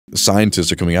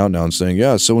scientists are coming out now and saying,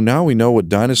 yeah, so now we know what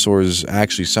dinosaurs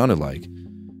actually sounded like.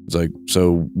 It's like,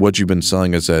 so what you've been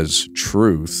selling us as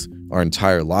truth our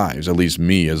entire lives, at least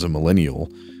me as a millennial,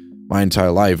 my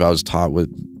entire life I was taught what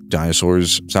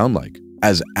dinosaurs sound like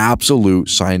as absolute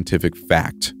scientific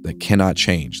fact that cannot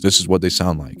change. This is what they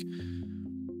sound like.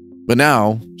 But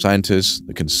now, scientists,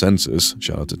 the consensus,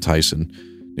 shout out to Tyson,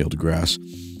 Neil deGrasse,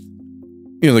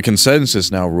 the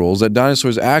consensus now rules that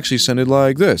dinosaurs actually sounded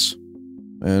like this.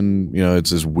 And, it's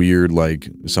this weird, like,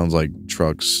 it sounds like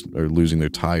trucks are losing their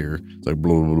tire. It's like,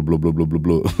 blah, blah, blah, blah, blah, blah,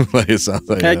 blah. Like, it sounds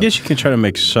like, I guess you can try to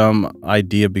make some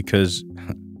idea because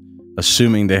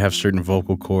assuming they have certain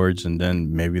vocal cords and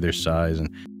then maybe their size. And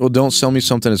well, don't sell me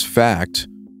something as fact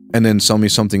and then sell me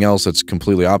something else that's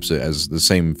completely opposite as the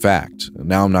same fact.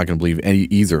 Now I'm not going to believe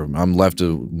either of them. I'm left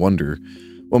to wonder,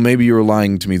 well, maybe you were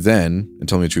lying to me then and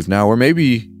telling me the truth now, or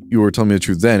maybe you were telling me the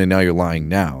truth then and now you're lying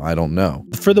now. I don't know.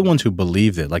 For the ones who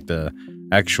believed it, like the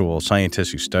actual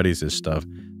scientist who studies this stuff,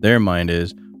 their mind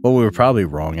is, well, we were probably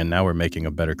wrong and now we're making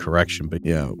a better correction. But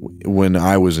yeah, when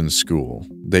I was in school,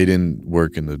 they didn't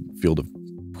work in the field of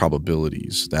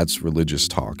probabilities. That's religious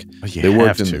talk. They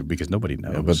have to because nobody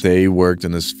knows. Yeah, but they worked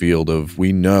in this field of,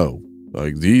 we know,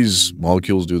 like, these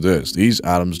molecules do this, these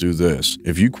atoms do this.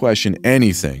 If you question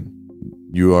anything,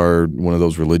 you are one of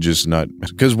those religious nut.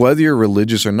 Because whether you're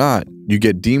religious or not, you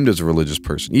get deemed as a religious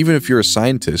person. Even if you're a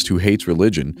scientist who hates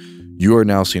religion, you are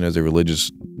now seen as a religious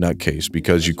nutcase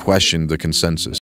because you question the consensus.